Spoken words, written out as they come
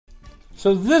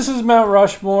So this is Mount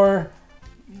Rushmore.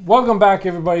 Welcome back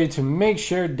everybody to Make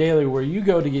Share Daily, where you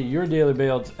go to get your daily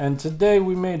builds. And today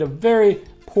we made a very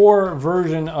poor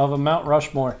version of a Mount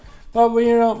Rushmore. But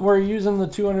we're using the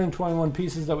 221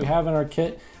 pieces that we have in our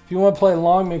kit. If you want to play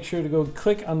along, make sure to go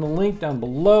click on the link down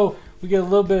below. We get a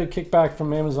little bit of kickback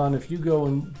from Amazon if you go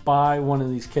and buy one of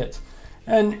these kits.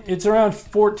 And it's around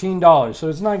 $14, so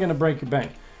it's not going to break your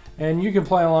bank. And you can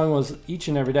play along with us each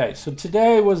and every day. So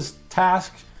today was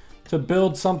tasked to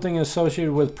build something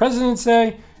associated with President's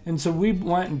Day, and so we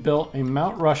went and built a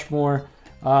Mount Rushmore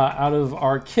out of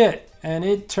our kit, and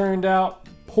it turned out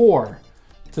poor,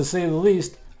 to say the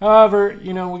least. However,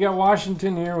 we got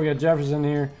Washington here, we got Jefferson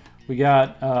here, we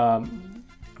got,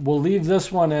 we'll leave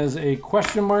this one as a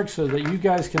question mark so that you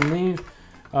guys can leave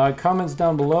comments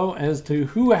down below as to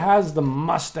who has the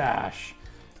mustache.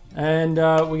 And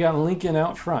we got Lincoln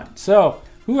out front. So,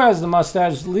 who has the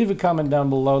mustache? Leave a comment down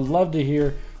below. I'd love to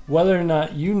hear whether or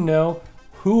not you know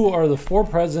who are the 4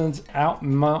 presidents out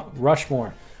Mount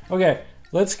Rushmore. Okay,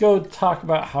 let's go talk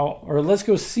about let's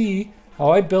go see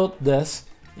how I built this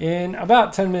in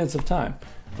about 10 minutes of time.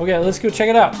 Okay, let's go check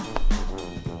it out.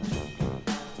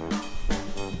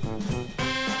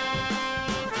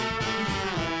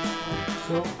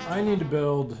 So I need to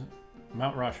build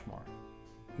Mount Rushmore.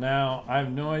 Now, I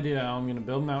have no idea how I'm going to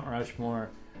build Mount Rushmore.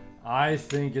 I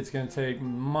think it's going to take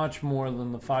much more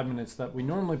than the 5 minutes that we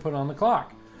normally put on the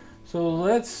clock. So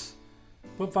let's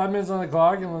put 5 minutes on the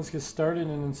clock and let's get started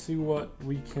and see what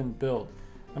we can build.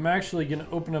 I'm actually going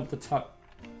to open up the top,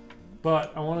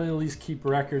 but I want to at least keep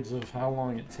records of how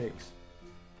long it takes.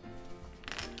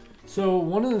 So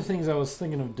one of the things I was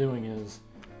thinking of doing is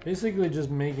basically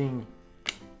just making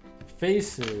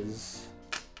faces,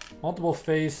 multiple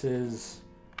faces,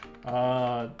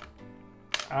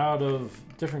 out of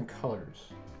different colors.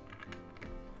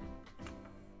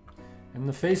 And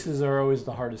the faces are always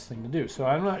the hardest thing to do. So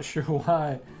I'm not sure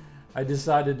why I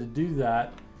decided to do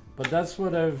that, but that's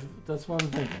what I'm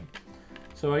thinking.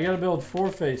 So I got to build 4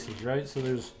 faces, right? So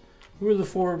who are the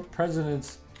 4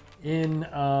 presidents in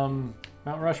Mount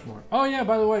Rushmore? Oh yeah,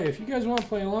 by the way, if you guys want to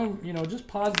play along, just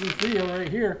pause this video right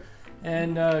here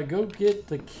and go get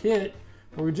the kit,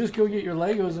 or just go get your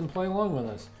Legos and play along with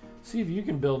us. See if you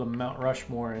can build a Mount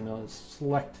Rushmore in a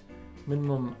select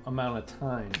minimum amount of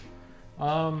time.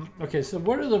 Okay, so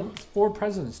what are the 4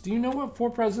 presidents? Do you know what 4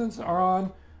 presidents are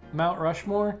on Mount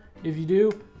Rushmore? If you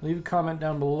do, leave a comment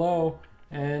down below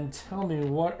and tell me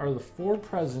what are the 4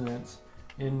 presidents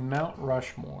in Mount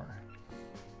Rushmore.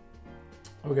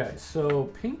 Okay, so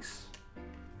pinks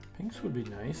would be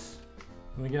nice.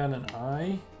 We got an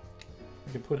eye.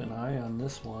 We could put an eye on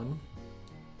this one.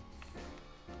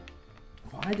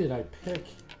 Why did I pick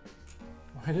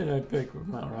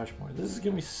Mount Rushmore? This is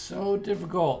gonna be so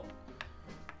difficult.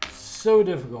 So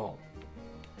difficult.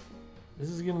 This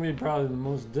is gonna be probably the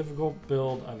most difficult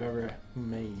build I've ever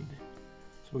made.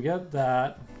 So we got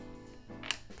that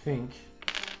pink,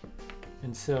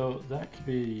 and so that could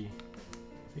be,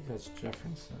 I think that's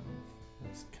Jefferson.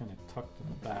 That's kind of tucked in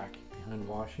the back behind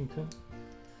Washington.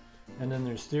 And then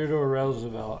there's Theodore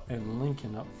Roosevelt and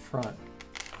Lincoln up front.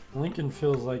 Lincoln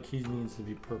feels like he needs to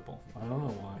be purple. I don't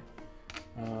know why.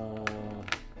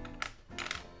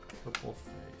 Purple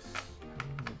face.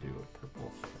 I'm gonna do a purple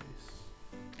face.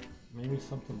 Maybe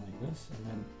something like this, and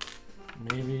then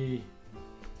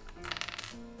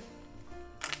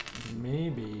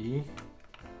maybe.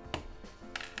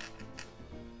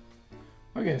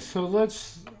 Okay, so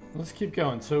let's keep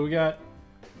going. So we got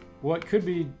what could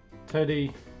be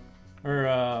Teddy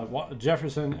or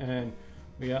Jefferson, and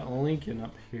we got Lincoln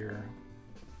up here.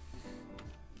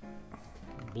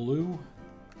 Blue.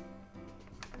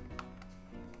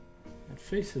 And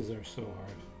faces are so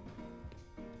hard.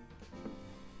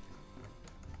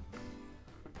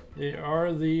 They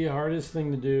are the hardest thing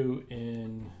to do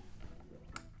in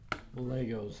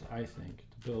Legos, I think,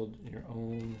 to build your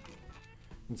own.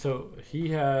 And so he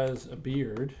has a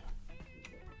beard.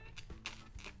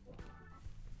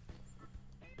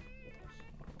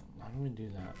 Why don't we do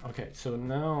that? Okay, so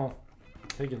now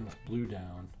taking this blue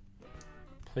down,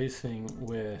 placing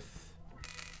with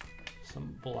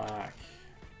some black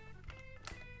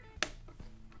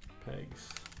pegs.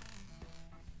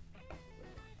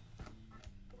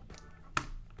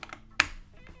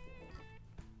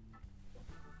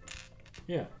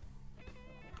 Yeah.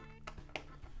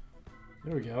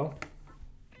 There we go.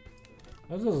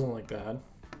 That doesn't look bad.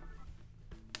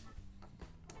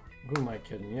 Who am I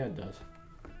kidding? Yeah, it does.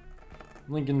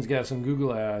 Lincoln's got some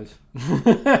Google eyes.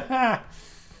 That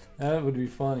would be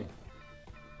funny.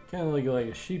 Kind of look like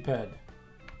a sheep head.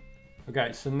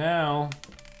 Okay, so now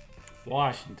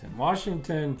Washington.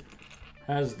 Washington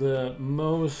has the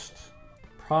most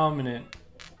prominent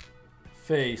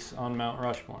face on Mount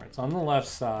Rushmore. It's on the left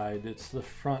side. It's the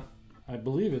front, I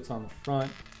believe it's on the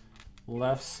front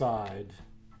left side.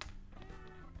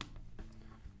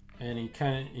 And he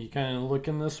kind of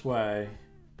looking this way.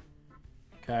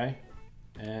 Okay?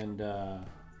 And there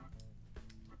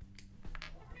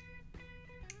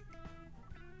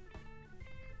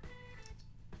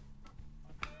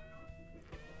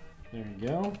you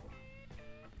go.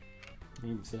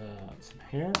 Needs some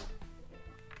hair.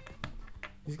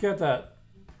 He's got that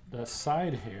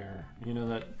side hair, you know,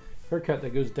 that haircut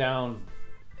that goes down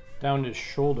to his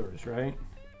shoulders, right?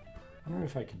 I wonder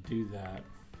if I could do that,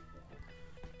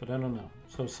 but I don't know.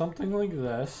 So something like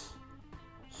this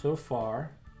so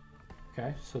far.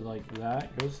 Okay, so like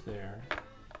that goes there,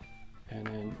 and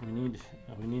then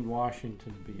we need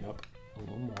Washington to be up a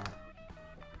little more.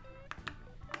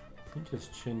 I think his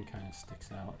chin kind of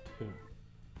sticks out too.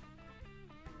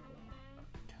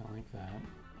 Kind of like that.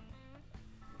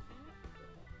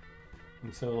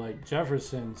 And so like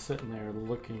Jefferson sitting there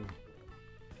looking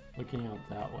out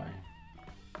that way,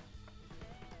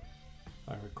 if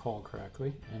I recall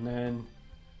correctly. And then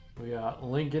we got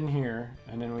Lincoln here,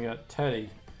 and then we got Teddy.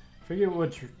 Forget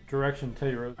which direction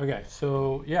Teddy rode. Okay,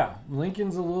 so yeah,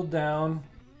 Lincoln's a little down,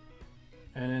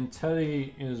 and then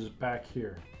Teddy is back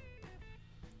here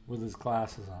with his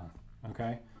glasses on.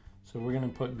 Okay, so we're gonna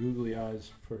put googly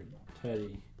eyes for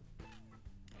Teddy.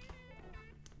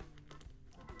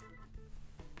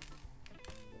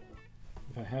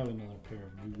 If I have another pair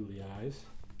of googly eyes,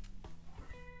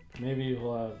 maybe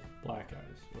he'll have black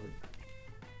eyes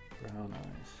or brown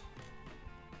eyes.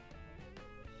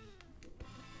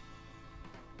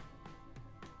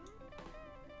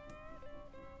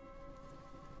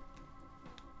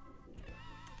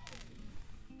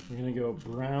 We're gonna go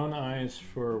brown eyes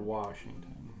for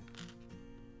Washington.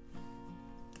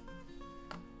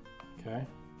 Okay.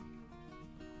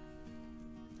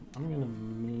 I'm gonna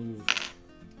move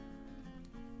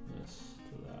this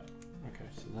to that. Okay,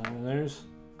 so now there's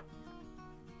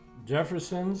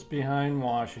Jefferson's behind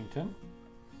Washington.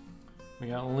 We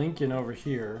got Lincoln over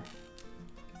here.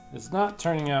 It's not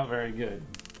turning out very good,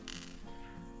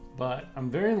 but I'm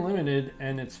very limited,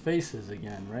 and it's faces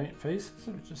again, right? Faces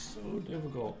are just so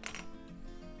difficult.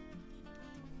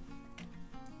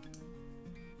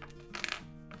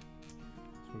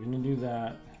 So we're gonna do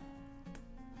that.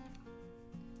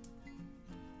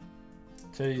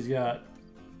 Teddy's got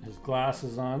his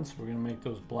glasses on, so we're gonna make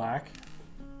those black.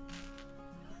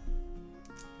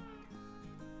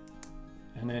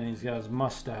 And then he's got his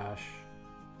mustache.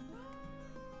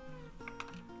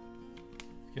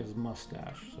 He has a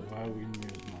mustache, so how are we gonna do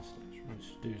his mustache?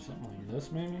 Let's do something like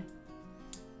this, maybe.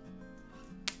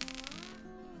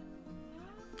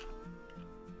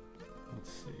 Let's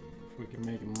see if we can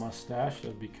make a mustache.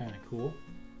 That'd be kind of cool.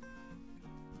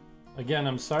 Again,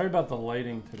 I'm sorry about the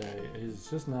lighting today. It's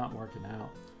just not working out.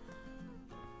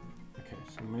 Okay,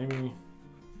 so maybe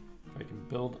if I can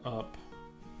build up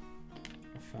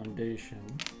a foundation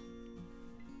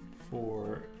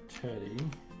for Teddy.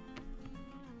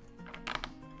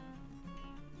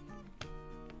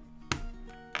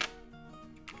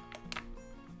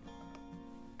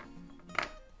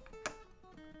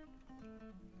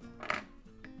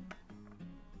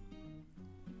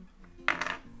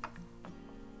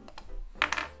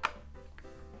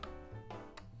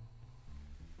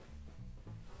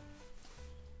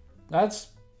 That's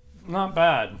not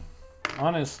bad,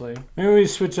 honestly. Maybe we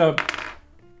switch up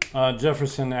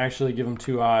Jefferson to actually give him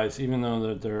two eyes, even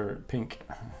though they're pink.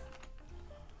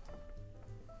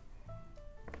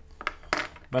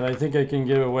 But I think I can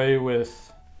get away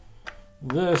with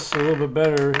this a little bit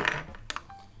better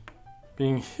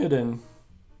being hidden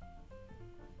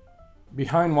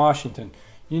behind Washington.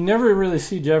 You never really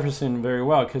see Jefferson very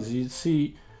well because you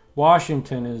see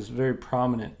Washington is very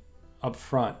prominent up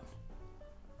front.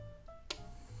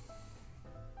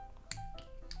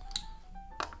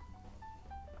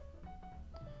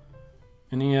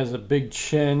 And he has a big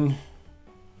chin.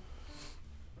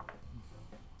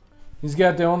 He's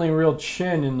got the only real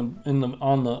chin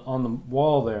on the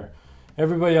wall there.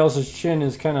 Everybody else's chin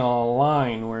is kind of a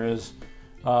line, whereas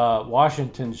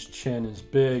Washington's chin is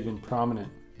big and prominent.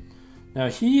 Now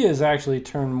he is actually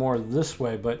turned more this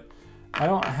way, but I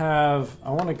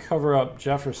want to cover up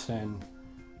Jefferson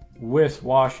with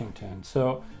Washington.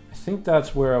 So I think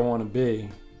that's where I want to be.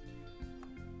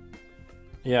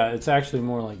 Yeah, it's actually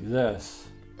more like this.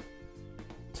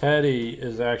 Teddy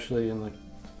is actually in the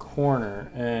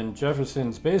corner, and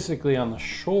Jefferson's basically on the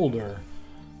shoulder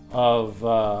of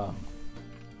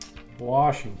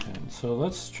Washington. So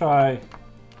let's try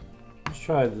Let's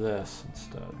try this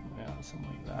instead. Yeah, something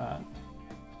like that.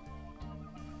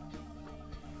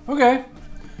 Okay.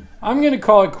 I'm going to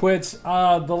call it quits.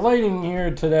 The lighting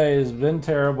here today has been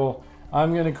terrible.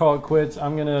 I'm going to call it quits.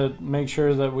 I'm going to make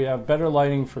sure that we have better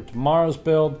lighting for tomorrow's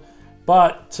build.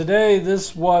 But today,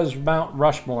 this was Mount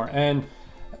Rushmore. And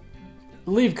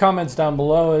leave comments down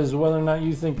below as whether or not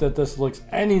you think that this looks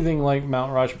anything like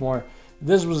Mount Rushmore.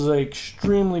 This was an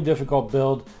extremely difficult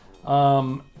build.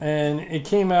 And it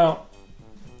came out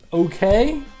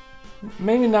okay.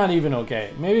 Maybe not even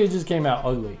okay. Maybe it just came out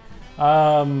ugly.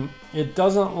 It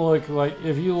doesn't look like,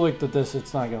 if you looked at this,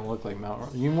 it's not going to look like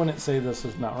you wouldn't say this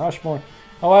is Mount Rushmore.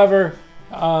 However,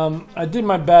 I did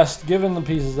my best given the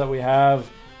pieces that we have,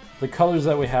 the colors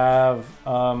that we have.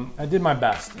 I did my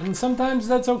best, and sometimes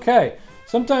that's okay.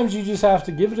 Sometimes you just have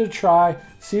to give it a try,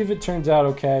 see if it turns out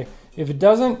okay. If it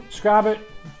doesn't, scrap it,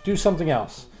 do something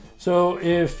else. So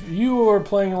if you are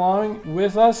playing along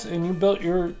with us and you built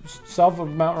yourself a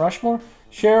Mount Rushmore,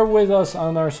 share with us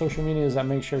on our social medias at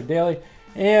Make Share Daily,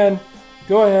 and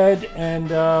go ahead and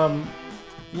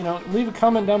leave a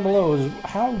comment down below as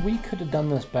how we could have done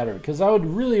this better, because I would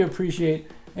really appreciate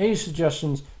any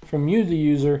suggestions from you, the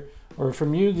user, or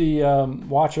from you, the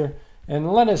watcher,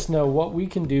 and let us know what we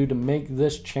can do to make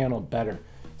this channel better.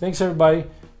 Thanks, everybody.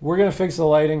 We're gonna fix the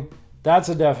lighting. That's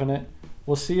a definite.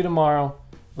 We'll see you tomorrow.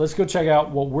 Let's go check out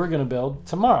what we're gonna build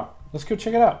tomorrow. Let's go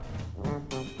check it out.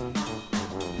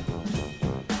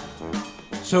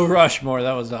 So Rushmore,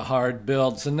 that was a hard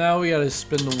build. So now we gotta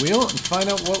spin the wheel and find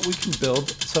out what we can build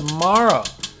tomorrow.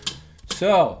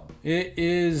 So it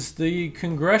is the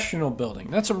Congressional Building.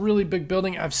 That's a really big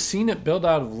building. I've seen it built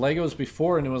out of Legos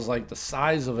before, and it was like the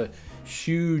size of a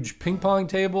huge ping pong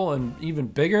table and even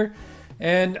bigger.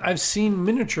 And I've seen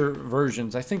miniature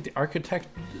versions. I think the Architect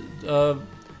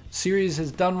series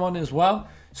has done one as well.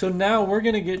 So now we're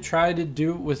gonna try to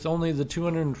do it with only the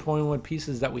 221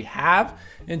 pieces that we have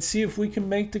and see if we can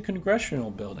make the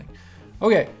Congressional Building.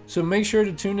 Okay, so make sure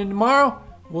to tune in tomorrow.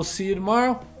 We'll see you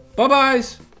tomorrow.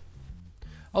 Bye-byes.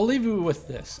 I'll leave you with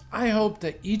this. I hope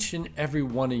that each and every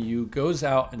one of you goes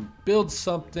out and builds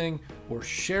something or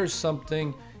shares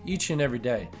something each and every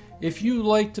day. If you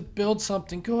like to build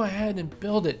something, go ahead and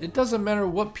build it. It doesn't matter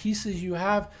what pieces you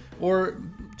have or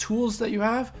tools that you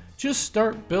have, just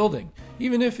start building.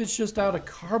 Even if it's just out of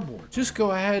cardboard, just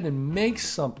go ahead and make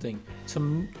something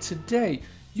today.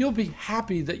 You'll be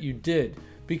happy that you did,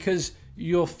 because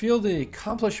you'll feel the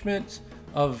accomplishment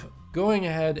of going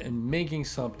ahead and making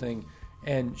something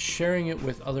and sharing it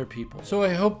with other people. So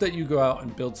I hope that you go out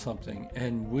and build something,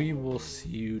 and we will see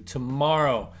you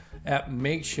tomorrow at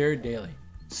Make Share Daily.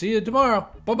 See you tomorrow.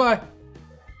 Bye-bye.